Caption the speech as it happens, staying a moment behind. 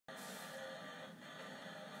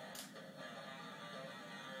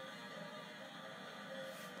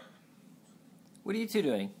What are you two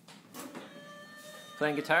doing?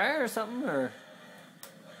 Playing guitar or something, or?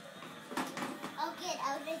 I'll get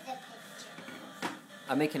out of the picture.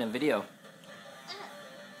 I'm making a video.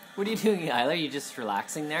 What are you doing, Isla? Are you just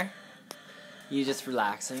relaxing there? You just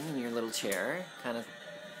relaxing in your little chair, kind of.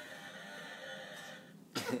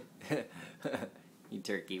 You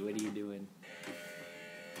turkey, what are you doing?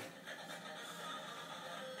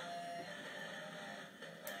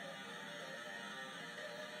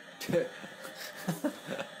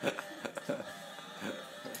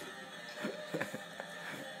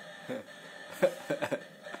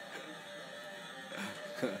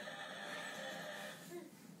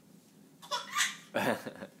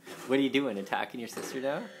 What are you doing? Attacking your sister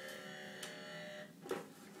now?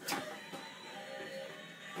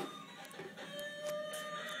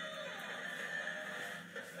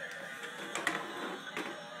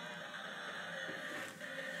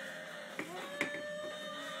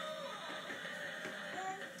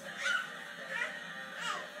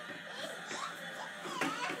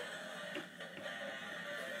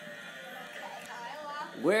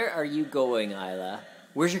 Where are you going, Isla?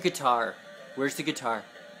 Where's your guitar? Where's the guitar?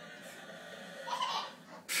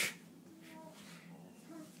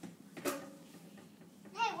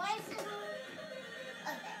 Hey, why is it?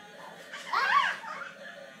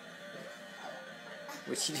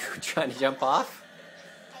 What's she doing? Trying to jump off?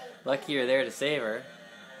 Lucky you're there to save her.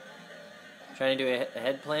 Trying to do a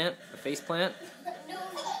head plant? A face plant? No.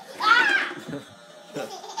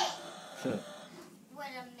 What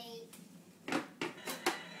a mate.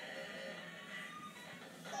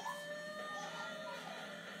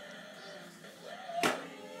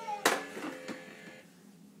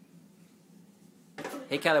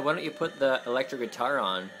 Hey, Kyla, why don't you put the electric guitar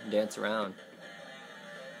on and dance around?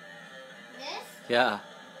 This? Yeah.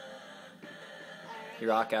 You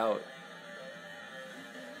rock out.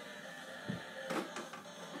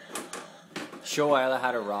 Show Isla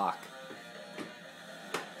how to rock.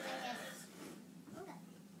 I guess. Okay.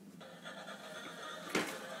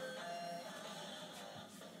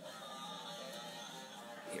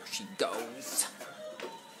 Here she goes.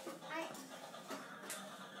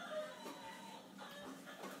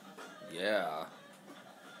 Yeah.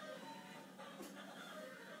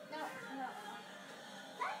 No. No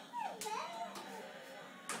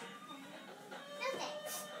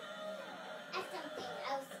thanks. That's something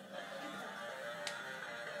else.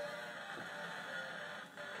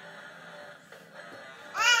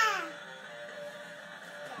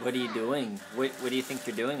 What are you doing? What do you think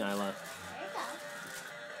you're doing, Isla?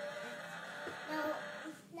 There you go.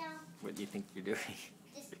 No. What do you think you're doing?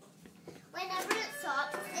 Just whenever it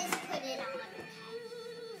stops, just put it on.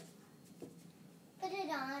 Put it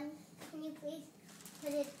on. Can you please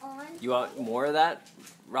put it on? You want more of that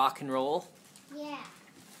rock and roll? Yeah.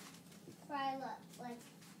 Try look like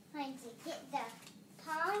trying to get the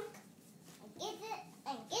punk and gets it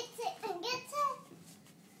and gets it and gets it.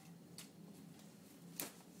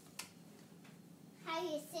 How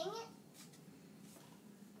you sing it?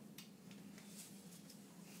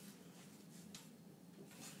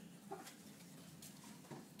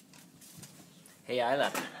 Hey,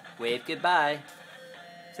 Isla, wave goodbye.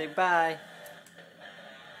 Say bye.